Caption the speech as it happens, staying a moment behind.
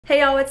Hey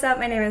y'all, what's up?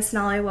 My name is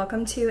Sonali.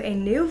 Welcome to a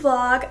new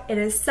vlog. It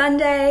is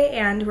Sunday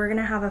and we're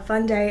gonna have a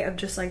fun day of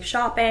just like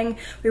shopping.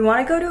 We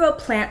wanna go to a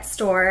plant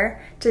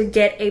store to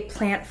get a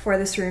plant for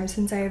this room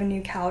since I have a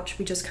new couch.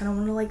 We just kind of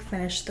wanna like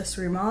finish this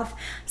room off.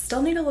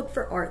 Still need to look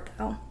for art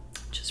though.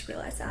 Just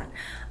realized that.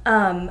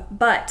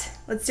 But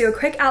let's do a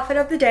quick outfit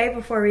of the day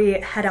before we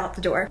head out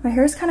the door. My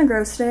hair is kind of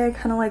gross today. I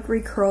kind of like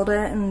recurled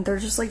it and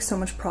there's just like so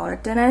much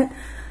product in it.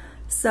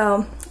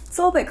 So it's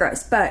a little bit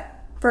gross, but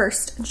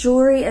first,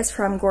 jewelry is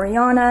from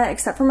Gorjana,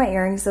 except for my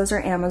earrings, those are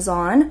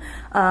Amazon.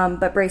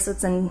 But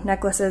bracelets and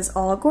necklaces,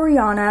 all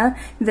Gorjana.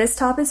 This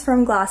top is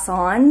from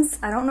Glassons.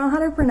 I don't know how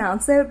to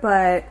pronounce it,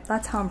 but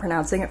that's how I'm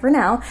pronouncing it for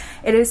now.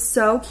 It is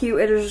so cute.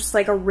 It is just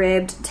like a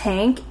ribbed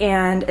tank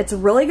and it's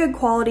really good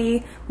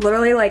quality.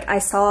 Literally, like I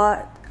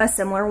saw a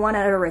similar one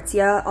at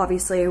Aritzia,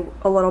 obviously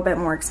a little bit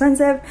more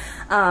expensive,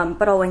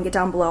 but I'll link it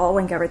down below. I'll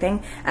link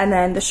everything. And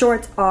then the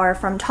shorts are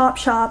from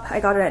Topshop. I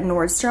got it at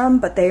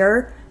Nordstrom, but they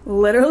are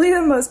literally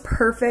the most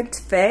perfect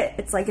fit.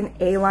 It's like an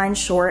A-line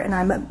short and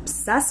I'm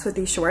obsessed with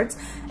these shorts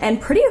and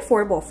pretty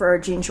affordable for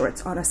jean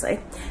shorts, honestly.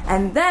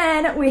 And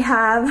then we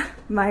have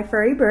my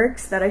furry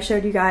Birks that I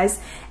showed you guys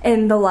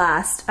in the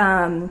last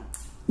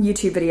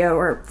YouTube video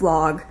or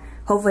vlog.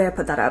 Hopefully I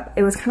put that up.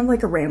 It was kind of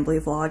like a rambly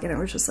vlog and it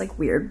was just like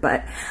weird,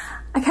 but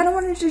I kind of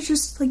wanted to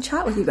just like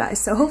chat with you guys.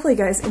 So hopefully you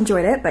guys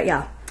enjoyed it, but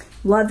yeah,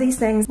 love these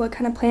things. What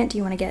kind of plant do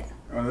you want to get?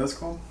 Oh, that's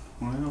cool.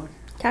 What do I like?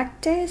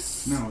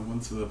 Cactus? No,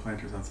 once the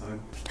planters outside.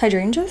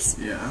 Hydrangeas?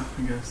 Yeah,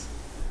 I guess.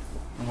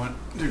 I want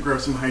to grow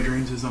some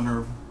hydrangeas on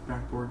our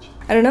back porch.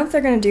 I don't know if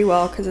they're gonna do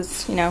well because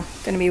it's, you know,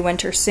 gonna be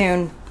winter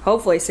soon.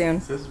 Hopefully soon.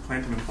 It says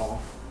plant them in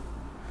fall.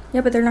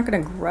 Yeah, but they're not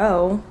gonna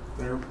grow.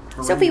 They're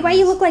Sophie, why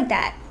you look like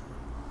that?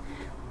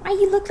 Why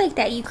you look like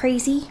that, you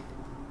crazy?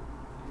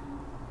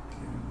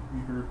 You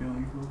hurt her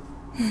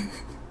feelings.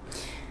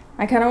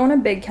 I kind of want a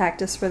big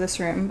cactus for this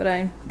room, but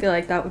I feel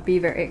like that would be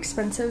very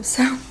expensive,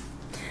 so.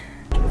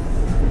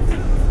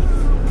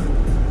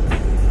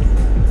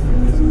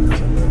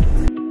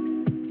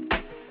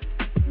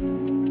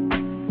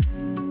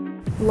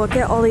 Look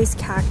at all these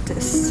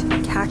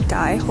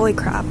cacti, holy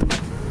crap.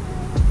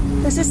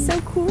 This is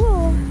so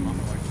cool.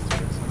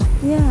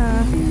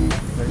 Yeah.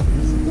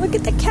 Look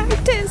at the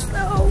cactus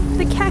though.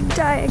 The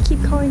cacti, I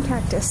keep calling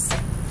cactus.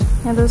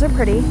 Yeah, those are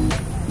pretty.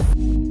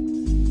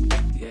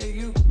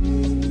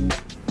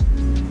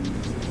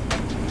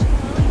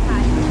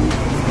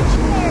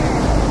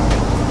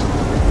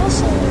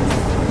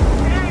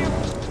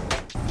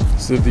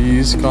 So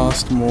these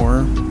cost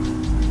more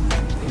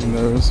than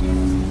those.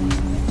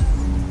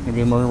 Maybe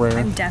they're more rare.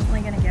 I'm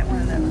definitely gonna get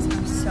one of those.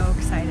 I'm so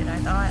excited. I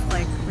thought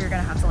like we were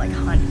gonna have to like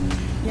hunt,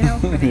 you know,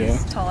 for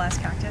these tall ass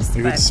cactus.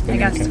 But I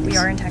guess we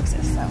are in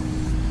Texas, so.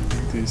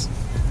 These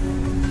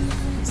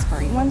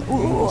Spring ones.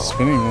 Ooh,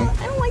 spinning one.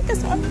 I don't like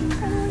this one.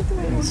 I don't like the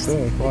way it looks.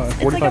 Sick. Why? It's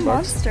 45 like a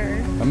bucks.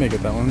 monster. I may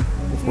get that one.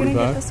 For You gonna 45.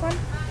 get this one?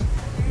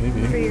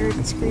 Maybe. For your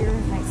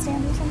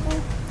nightstand or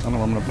something? I don't know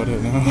where I'm gonna put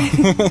it now.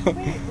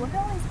 Wait, look at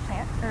all these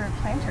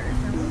planters.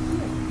 They're really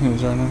cute.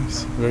 These are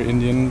nice. Very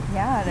Indian.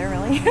 Yeah, they're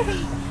really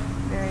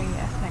very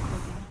ethnic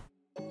looking.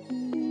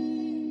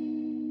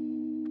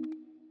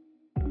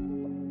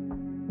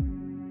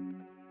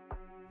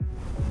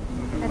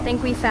 I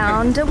think we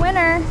found a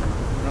winner.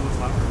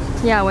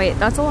 Yeah, wait,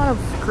 that's a lot of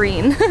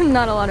green,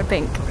 not a lot of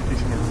pink.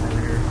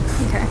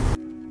 Okay.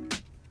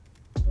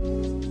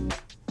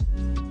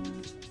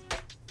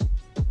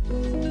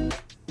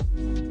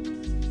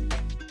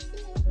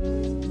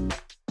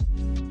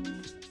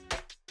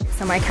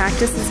 So my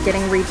cactus is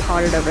getting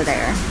repotted over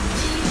there,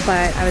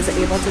 but I was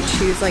able to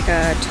choose like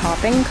a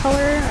topping color.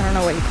 I don't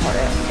know what you called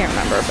it, I can't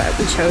remember, but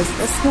we chose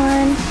this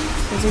one.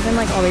 There's even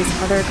like all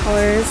these other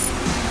colors,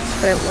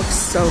 but it looks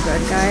so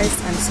good, guys.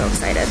 I'm so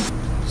excited.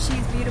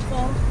 She's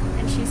beautiful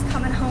and she's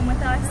coming home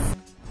with us.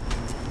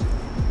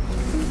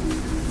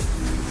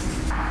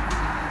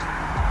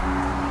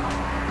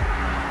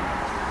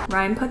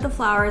 Ryan put the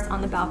flowers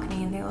on the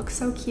balcony and they look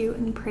so cute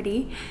and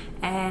pretty.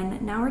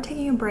 And now we're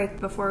taking a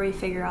break before we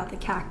figure out the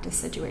cactus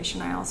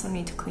situation. I also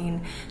need to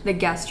clean the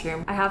guest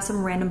room. I have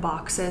some random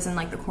boxes in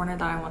like the corner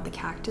that I want the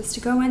cactus to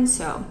go in,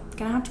 so I'm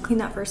gonna have to clean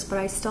that first, but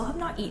I still have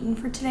not eaten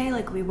for today.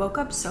 Like we woke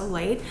up so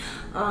late.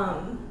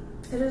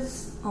 It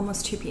is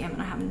almost 2 p.m.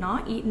 and I have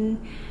not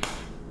eaten.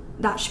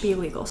 That should be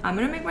illegal. I'm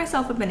gonna make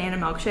myself a banana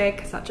milkshake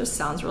because that just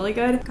sounds really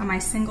good. Got my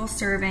single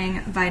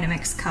serving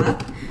Vitamix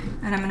cup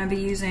and I'm gonna be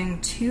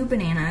using 2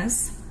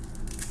 bananas.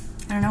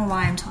 I don't know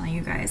why I'm telling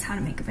you guys how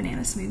to make a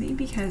banana smoothie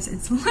because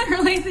it's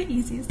literally the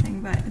easiest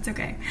thing, but it's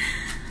okay.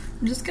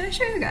 I'm just gonna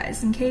show you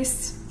guys in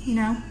case, you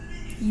know,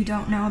 you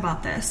don't know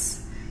about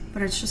this,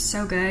 but it's just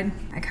so good.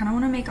 I kinda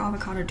wanna make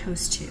avocado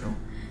toast too.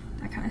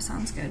 That kinda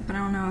sounds good, but I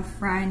don't know if,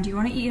 Ryan, do you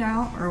wanna eat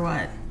out or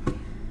what?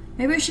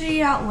 Maybe we should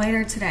eat out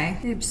later today.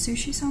 Babe,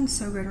 sushi sounds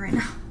so good right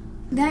now.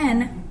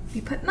 Then we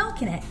put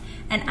milk in it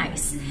and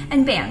ice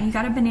and bam, you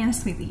got a banana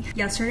smoothie.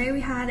 Yesterday we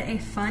had a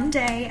fun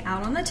day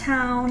out on the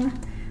town.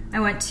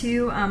 I went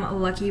to a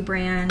Lucky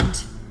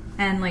Brand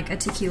and like a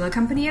tequila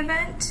company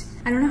event.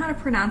 I don't know how to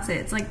pronounce it.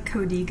 It's like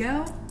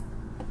Código,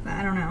 but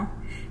I don't know.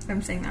 if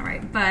I'm saying that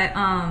right. But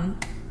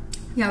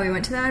yeah, we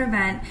went to that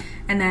event,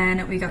 and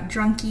then we got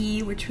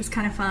drunky, which was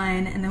kind of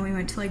fun, and then we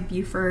went to like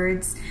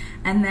Buford's,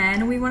 and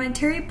then we wanted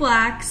Terry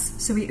Black's,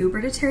 so we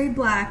Ubered to Terry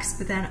Black's,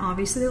 but then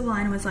obviously the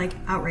line was like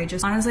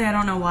outrageous. Honestly, I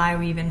don't know why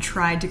we even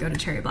tried to go to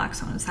Terry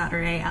Black's on a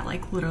Saturday at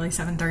like literally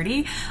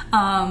 7:30,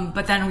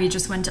 but then we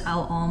just went to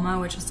El Alma,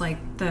 which is like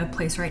the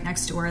place right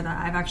next door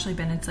that I've actually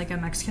been. It's like a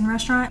Mexican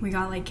restaurant. We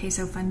got like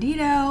queso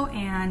fundido,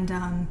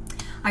 and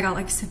I got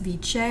like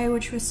ceviche,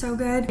 which was so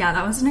good. Yeah,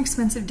 that was an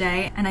expensive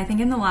day. And I think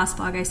in the last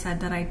vlog I said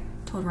that I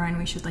told Ryan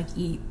we should like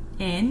eat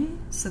in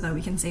so that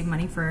we can save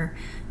money for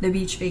the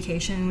beach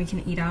vacation. We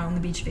can eat out on the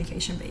beach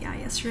vacation. But yeah,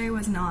 yesterday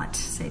was not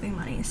saving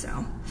money,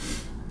 so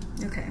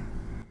okay.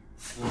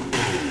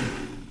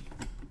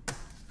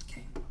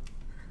 Okay,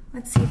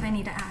 let's see if I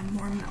need to add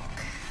more milk.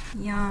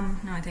 Yum.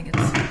 No, I think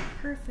it's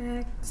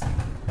perfect.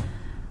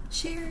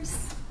 Cheers.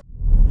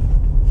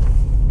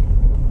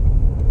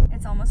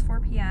 It's almost 4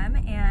 p.m.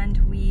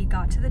 and we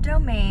got to the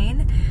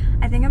Domain.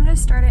 I think I'm gonna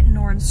start at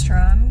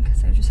Nordstrom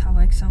because I just have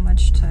like so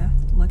much to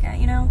look at,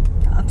 you know?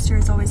 The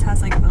upstairs always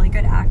has like really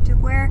good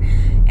activewear.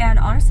 And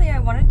honestly, I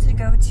wanted to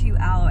go to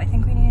Aloe. I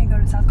think we need to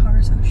go to South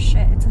Congress. Oh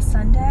shit, it's a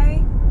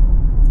Sunday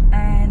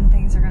and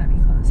things are gonna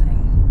be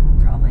closing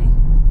probably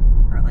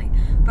early.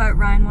 But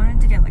Ryan wanted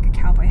to get like a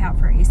cowboy hat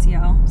for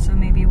ACL, so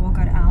maybe we'll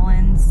go to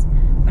Allen's.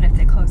 But if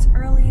they close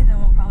early, then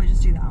we'll probably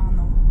just do that on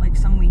the like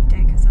some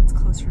weekday because that's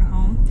closer to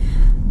home.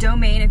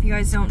 Domain, if you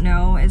guys don't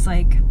know, is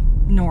like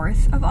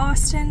north of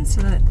Austin,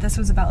 so that this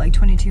was about like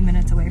 22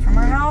 minutes away from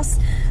our house.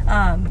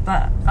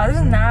 But other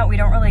than that, we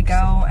don't really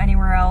go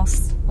anywhere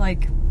else.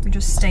 Like we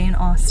just stay in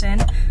Austin.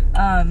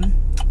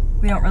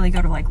 We don't really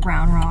go to like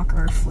Round Rock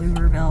or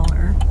Pflugerville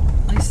or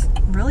at least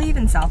really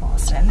even South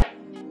Austin.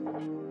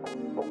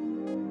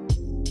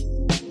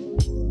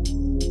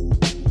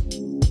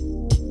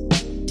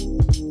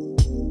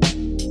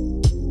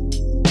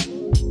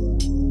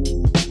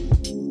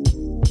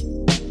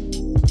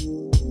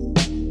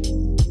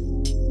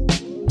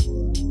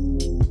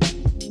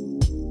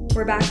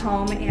 We're back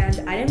home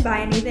and I didn't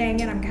buy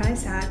anything, and I'm kind of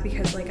sad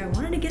because like I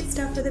wanted to get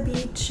stuff for the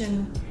beach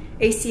and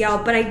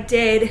ACL, but I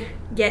did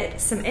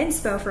get some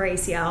inspo for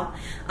ACL.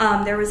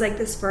 There was like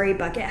this furry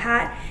bucket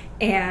hat,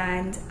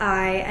 and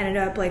I ended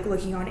up like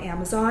looking on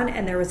Amazon,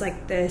 and there was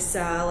like this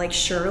like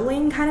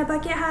shirling kind of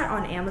bucket hat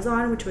on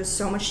Amazon, which was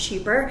so much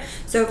cheaper.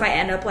 So if I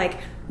end up like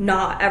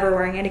not ever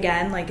wearing it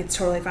again, like it's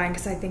totally fine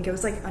because I think it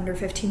was like under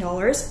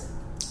 $15.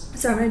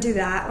 So I'm gonna do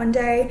that one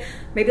day,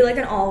 maybe like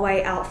an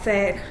all-white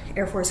outfit,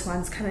 Air Force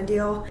Ones kind of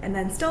deal, and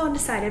then still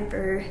undecided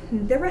for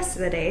the rest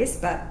of the days,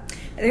 but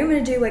I think I'm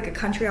gonna do like a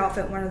country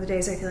outfit one of the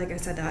days. I feel like I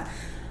said that.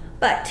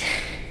 But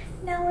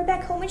now we're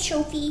back home with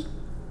Sophie,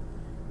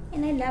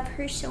 and I love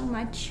her so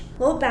much.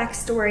 Little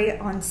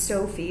backstory on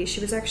Sophie. She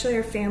was actually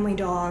our family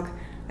dog.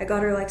 I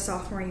got her like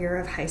sophomore year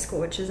of high school,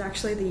 which is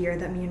actually the year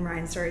that me and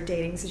Ryan started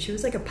dating, so she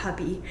was like a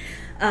puppy.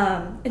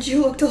 And she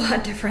looked a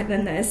lot different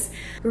than this.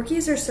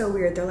 Rookies are so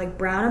weird. They're like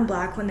brown and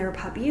black when they're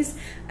puppies,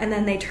 and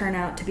then they turn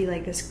out to be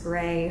like this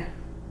gray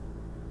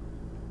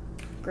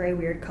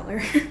weird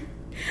color.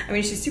 I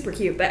mean, she's super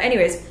cute, but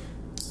anyways,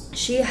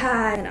 she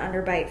had an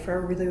underbite for a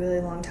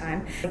really long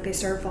time. Like they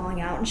started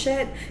falling out and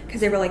shit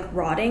because they were like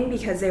rotting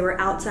because they were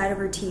outside of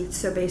her teeth.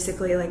 So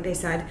basically like they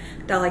said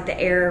that like the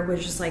air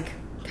was just like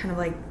kind of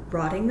like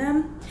rotting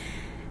them.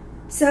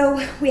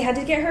 So we had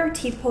to get her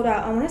teeth pulled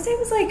out. I want to say it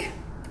was like,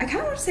 I kind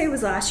of want to say it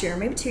was last year,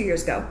 maybe 2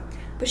 years ago,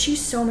 but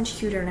she's so much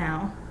cuter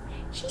now.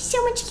 She's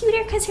so much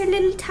cuter because her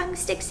little tongue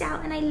sticks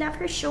out, and I love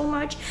her so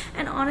much.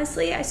 And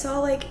honestly, I saw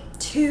like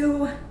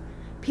 2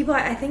 people,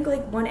 I think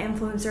like one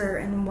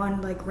influencer and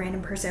one like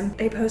random person,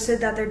 they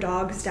posted that their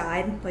dogs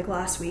died like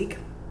last week,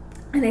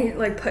 and they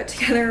like put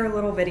together a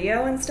little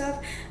video and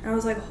stuff, and I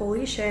was like,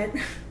 holy shit,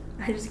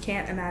 I just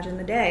can't imagine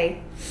the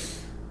day.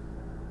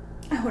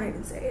 I won't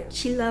even say it.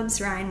 She loves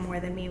Ryan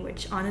more than me,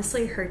 which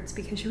honestly hurts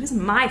because she was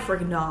my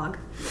freaking dog.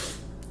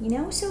 You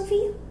know,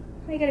 Sophie?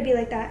 Why you gotta be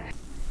like that?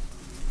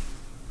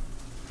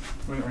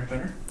 Wait, right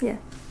there? Yeah.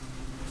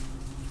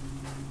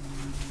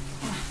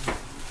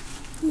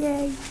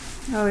 Yay.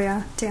 Oh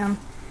yeah, damn.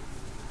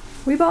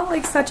 We bought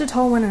like such a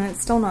tall one and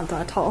it's still not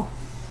that tall.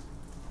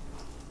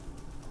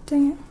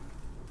 Dang it.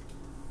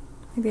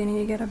 Maybe I need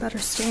to get a better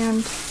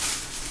stand.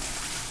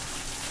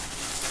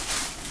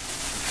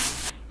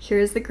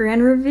 Here's the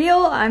grand reveal.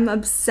 I'm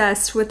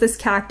obsessed with this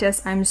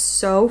cactus. I'm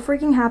so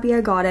freaking happy I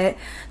got it.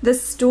 The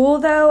stool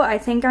though, I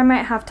think I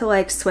might have to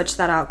like switch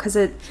that out because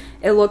it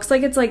looks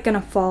like it's like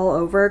gonna fall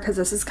over because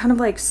this is kind of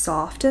like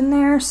soft in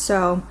there.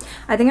 So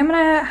I think I'm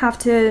gonna have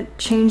to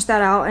change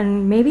that out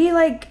and maybe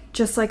like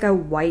just like a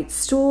white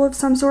stool of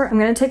some sort. I'm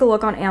gonna take a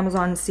look on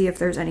Amazon and see if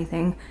there's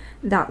anything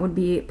that would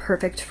be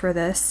perfect for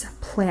this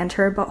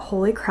planter, but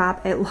holy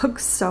crap, it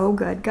looks so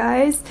good,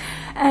 guys.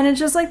 And it's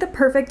just like the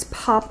perfect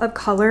pop of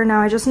color.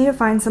 Now I just need to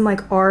find some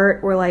like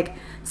art or like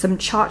some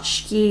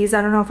tchotchkes.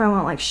 I don't know if I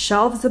want like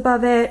shelves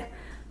above it.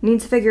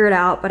 Need to figure it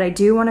out, but I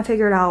do want to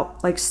figure it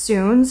out like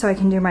soon so I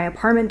can do my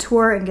apartment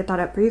tour and get that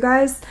up for you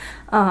guys.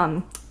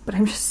 but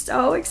I'm just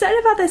so excited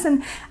about this.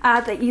 And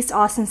at the East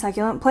Austin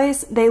succulent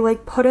place, they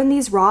like put in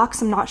these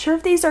rocks. I'm not sure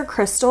if these are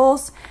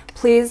crystals.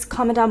 Please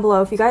comment down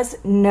below if you guys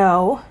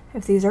know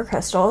if these are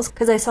crystals,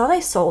 because I saw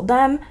they sold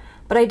them,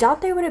 but I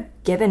doubt they would have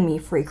given me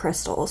free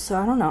crystals. So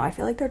I don't know, I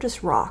feel like they're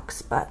just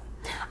rocks, but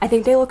I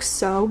think they look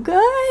so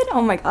good.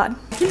 Oh my God.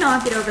 I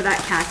cannot get over that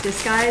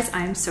cactus, guys.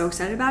 I'm so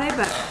excited about it,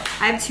 but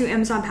I have 2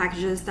 Amazon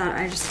packages that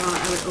I just thought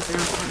I would open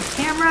up on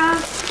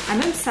camera.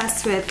 I'm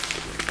obsessed with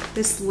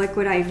this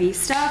liquid IV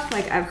stuff.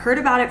 Like, I've heard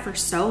about it for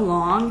so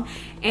long,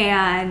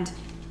 and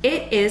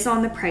it is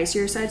on the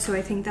pricier side, so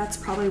I think that's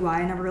probably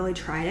why I never really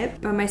tried it.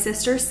 But my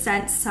sister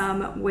sent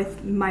some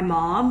with my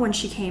mom when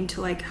she came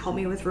to like help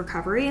me with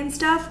recovery and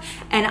stuff,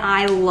 and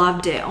I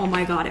loved it. Oh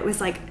my God, it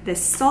was like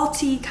this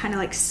salty kind of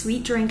like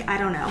sweet drink, I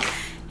don't know.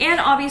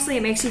 And obviously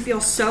it makes you feel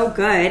so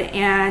good,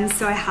 and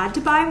so I had to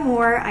buy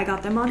more. I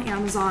got them on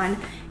Amazon,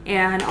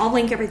 and I'll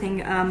link everything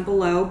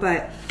below,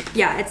 but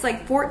yeah, it's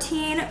like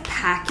 14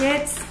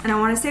 packets, and I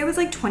wanna say it was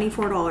like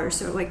 $24,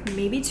 so like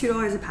maybe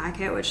 $2 a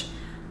packet, which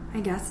I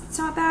guess it's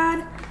not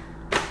bad,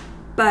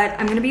 but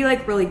I'm gonna be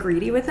like really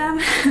greedy with them.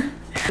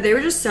 They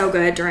were just so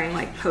good during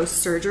like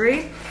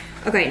post-surgery.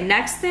 Okay,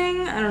 next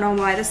thing, I don't know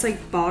why this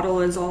like bottle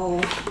is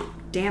all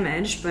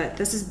damaged, but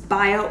this is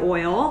bio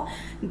oil.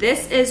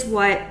 This is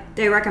what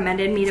they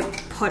recommended me to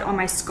put on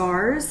my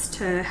scars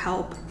to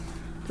help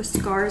the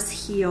scars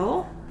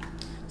heal.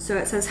 So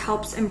it says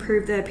helps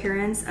improve the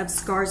appearance of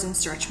scars and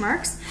stretch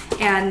marks.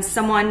 And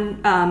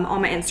someone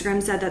on my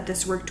Instagram said that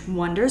this worked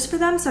wonders for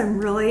them. So I'm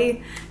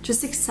really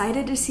just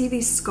excited to see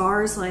these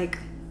scars like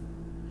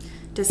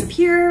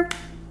disappear.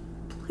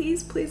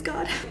 Please, please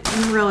God.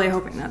 I'm really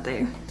hoping that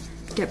they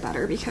get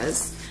better,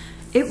 because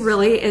it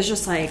really is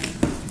just like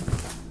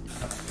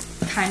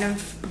kind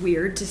of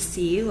weird to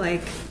see,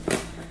 like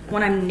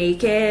when I'm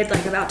naked,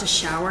 like about to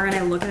shower, and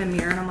I look in the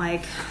mirror and I'm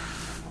like,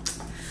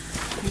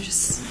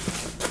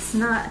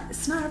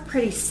 it's not a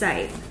pretty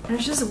sight, and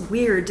it's just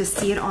weird to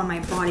see it on my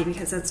body,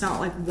 because that's not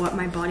like what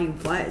my body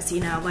was, you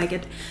know. Like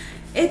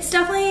it's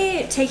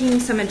definitely taking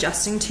some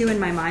adjusting to in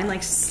my mind.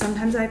 Like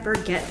sometimes I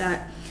forget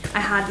that I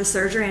had the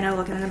surgery, and I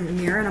look in the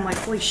mirror and I'm like,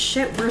 holy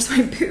shit, where's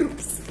my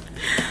boobs?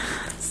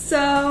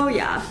 So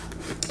yeah.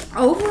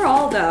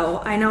 Overall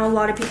though, I know a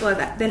lot of people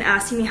have been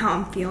asking me how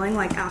I'm feeling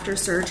like after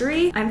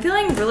surgery. I'm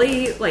feeling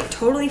really like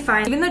totally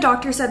fine. Even the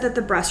doctor said that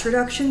the breast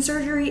reduction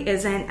surgery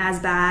isn't as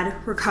bad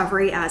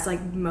recovery as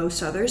like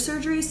most other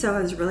surgeries, so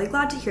I was really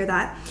glad to hear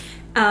that.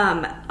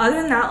 Other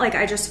than that, like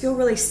I just feel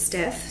really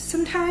stiff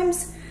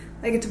sometimes.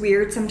 Like it's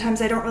weird.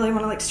 Sometimes I don't really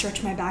want to like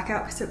stretch my back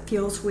out because it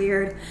feels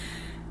weird.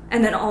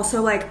 And then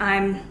also like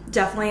I'm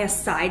definitely a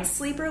side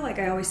sleeper. Like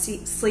I always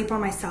sleep on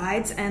my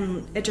sides,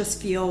 and it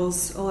just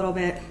feels a little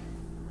bit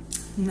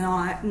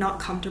not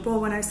comfortable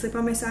when I sleep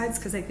on my sides,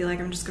 because I feel like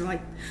I'm just gonna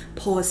like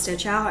pull a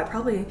stitch out. I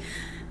probably am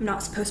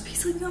not supposed to be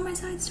sleeping on my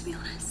sides, to be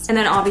honest. And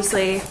then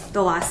obviously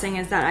the last thing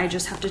is that I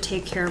just have to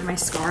take care of my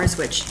scars,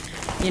 which,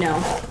 you know,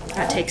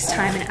 that takes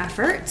time and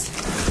effort.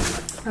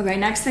 Okay,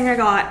 next thing I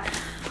got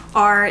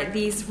are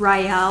these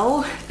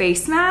Rael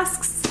face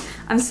masks.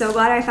 I'm so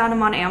glad I found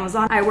them on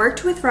Amazon. I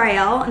worked with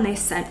Rael and they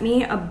sent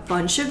me a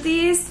bunch of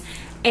these,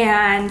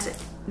 and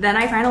then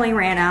I finally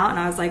ran out, and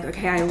I was like,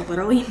 okay, I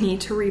literally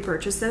need to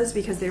repurchase those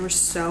because they were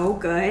so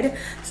good.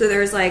 So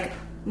there's like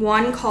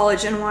 1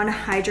 collagen, 1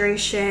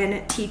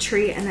 hydration, tea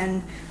tree, and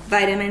then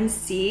vitamin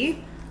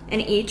C.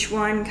 And each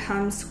one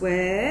comes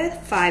with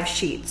 5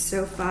 sheets.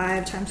 So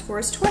 5 times 4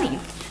 is 20.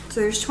 So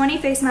there's 20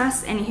 face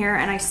masks in here,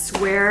 and I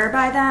swear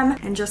by them.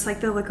 And just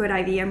like the liquid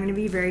IV, I'm gonna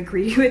be very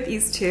greedy with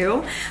these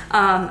too.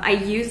 I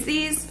use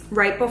these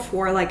right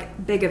before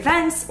like big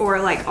events, or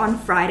like on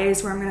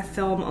Fridays where I'm gonna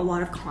film a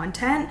lot of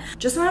content.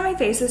 Just when my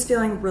face is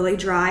feeling really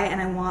dry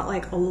and I want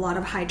like a lot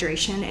of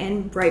hydration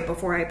in right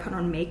before I put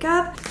on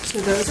makeup. So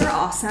those are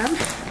awesome.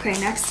 Okay,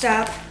 next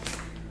up,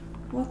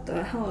 what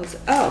the hell is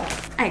it? Oh,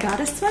 I got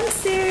a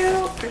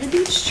swimsuit for the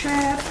beach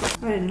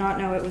trip. I did not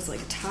know it was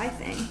like a tie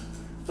thing.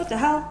 What the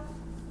hell?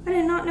 I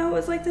did not know it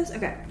was like this.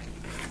 Okay.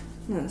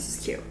 No, this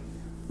is cute.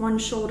 1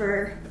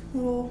 shoulder,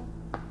 little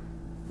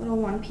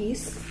one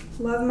piece.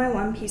 Love my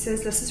one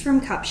pieces. This is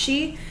from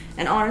Kappa,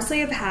 and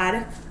honestly I've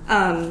had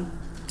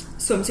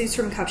swimsuits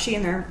from Kappa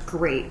and they're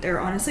great. They're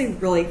honestly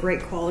really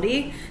great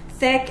quality.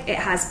 Thick, it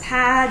has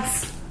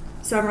pads,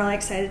 so I'm really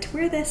excited to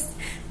wear this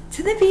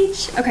to the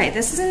beach. Okay,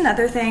 this is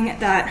another thing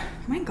that,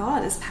 oh my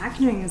God, this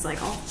packaging is like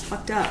all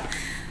fucked up.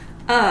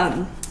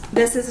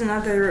 This is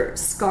another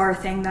scar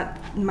thing that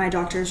my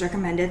doctors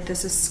recommended.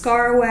 This is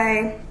Scar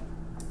Away.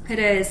 It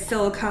is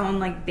silicone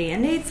like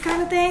band-aids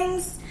kind of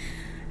things.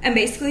 And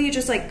basically you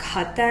just like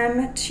cut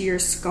them to your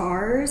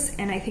scars,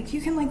 and I think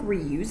you can like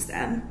reuse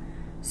them.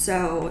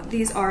 So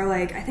these are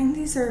like, I think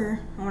these are,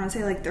 I wanna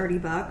say like 30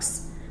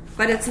 bucks.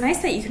 But it's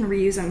nice that you can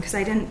reuse them, because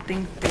I didn't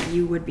think that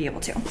you would be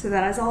able to. So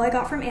that is all I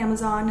got from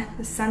Amazon.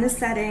 The sun is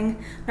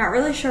setting. Not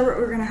really sure what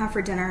we're gonna have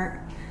for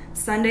dinner.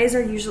 Sundays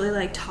are usually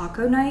like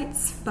taco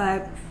nights,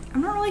 but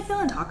I'm not really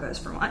feeling tacos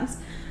for once.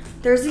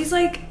 There's these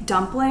like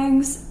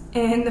dumplings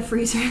in the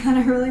freezer that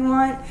I really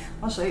want.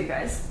 I'll show you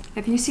guys.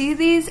 If you see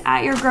these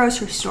at your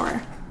grocery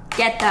store,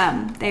 Get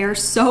them. They are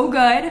so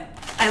good.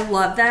 I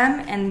love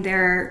them, and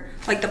they're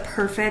like the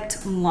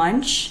perfect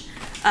lunch.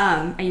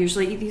 I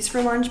usually eat these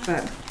for lunch,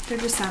 but they're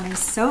just sounding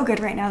so good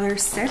right now. They're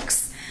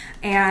 6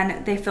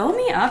 and they fill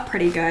me up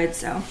pretty good,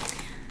 so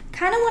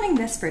kind of wanting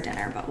this for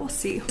dinner, but we'll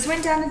see. Just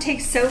went down to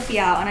take Sophie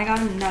out and I got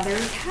another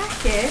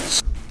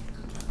package.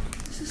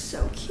 This is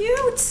so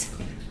cute.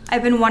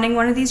 I've been wanting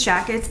one of these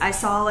jackets. I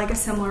saw like a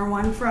similar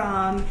one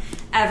from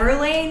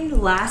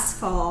Everlane last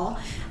fall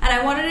and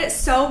I wanted it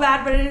so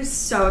bad, but it is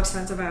so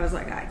expensive. I was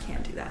like, I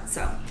can't do that.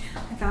 So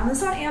I found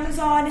this on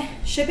Amazon.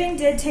 Shipping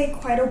did take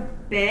quite a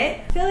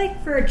bit. I feel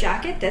like for a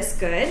jacket this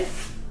good,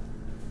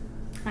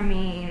 I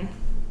mean,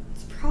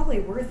 it's probably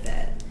worth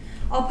it.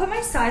 I'll put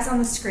my size on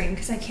the screen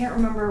because I can't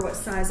remember what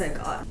size I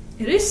got.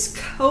 It is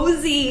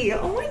cozy.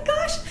 Oh my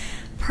gosh.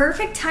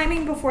 Perfect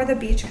timing before the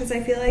beach because I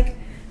feel like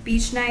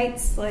beach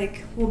nights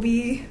like will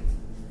be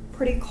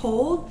pretty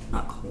cold.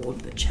 Not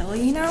cold, but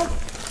chilly, you know?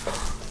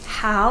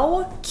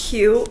 How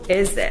cute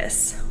is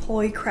this?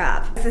 Holy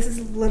crap. This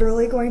is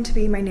literally going to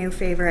be my new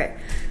favorite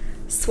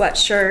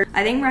sweatshirt.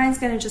 I think Ryan's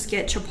gonna just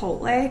get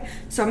Chipotle.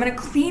 So I'm gonna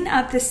clean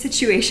up this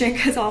situation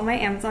because all my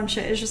Amazon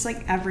shit is just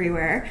like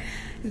everywhere.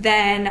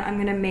 Then I'm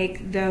gonna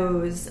make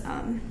those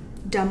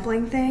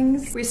dumpling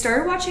things. We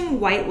started watching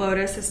White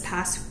Lotus this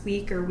past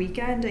week or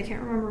weekend. I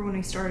can't remember when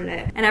we started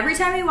it. And every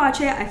time we watch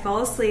it, I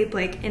fall asleep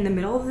like in the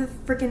middle of the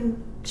freaking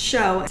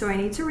show. So I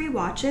need to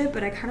rewatch it,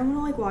 but I kind of want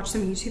to like watch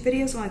some YouTube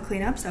videos while I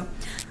clean up. So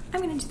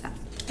I'm gonna do that.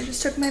 I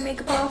just took my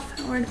makeup off.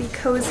 I wanted to be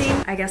cozy.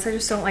 I guess I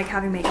just don't like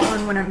having makeup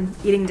on when I'm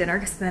eating dinner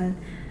because then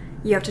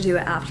you have to do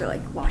it after,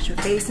 like wash your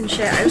face and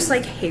shit. I just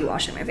like hate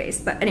washing my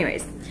face. But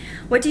anyways,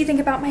 what do you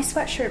think about my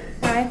sweatshirt,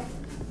 Ryan?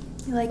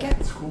 You like it?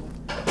 It's cool.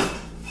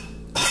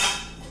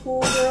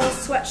 Cool girl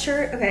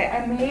sweatshirt. Okay,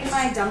 I made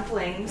my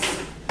dumplings.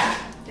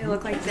 They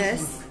look like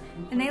this,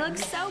 and they look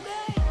so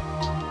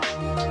good.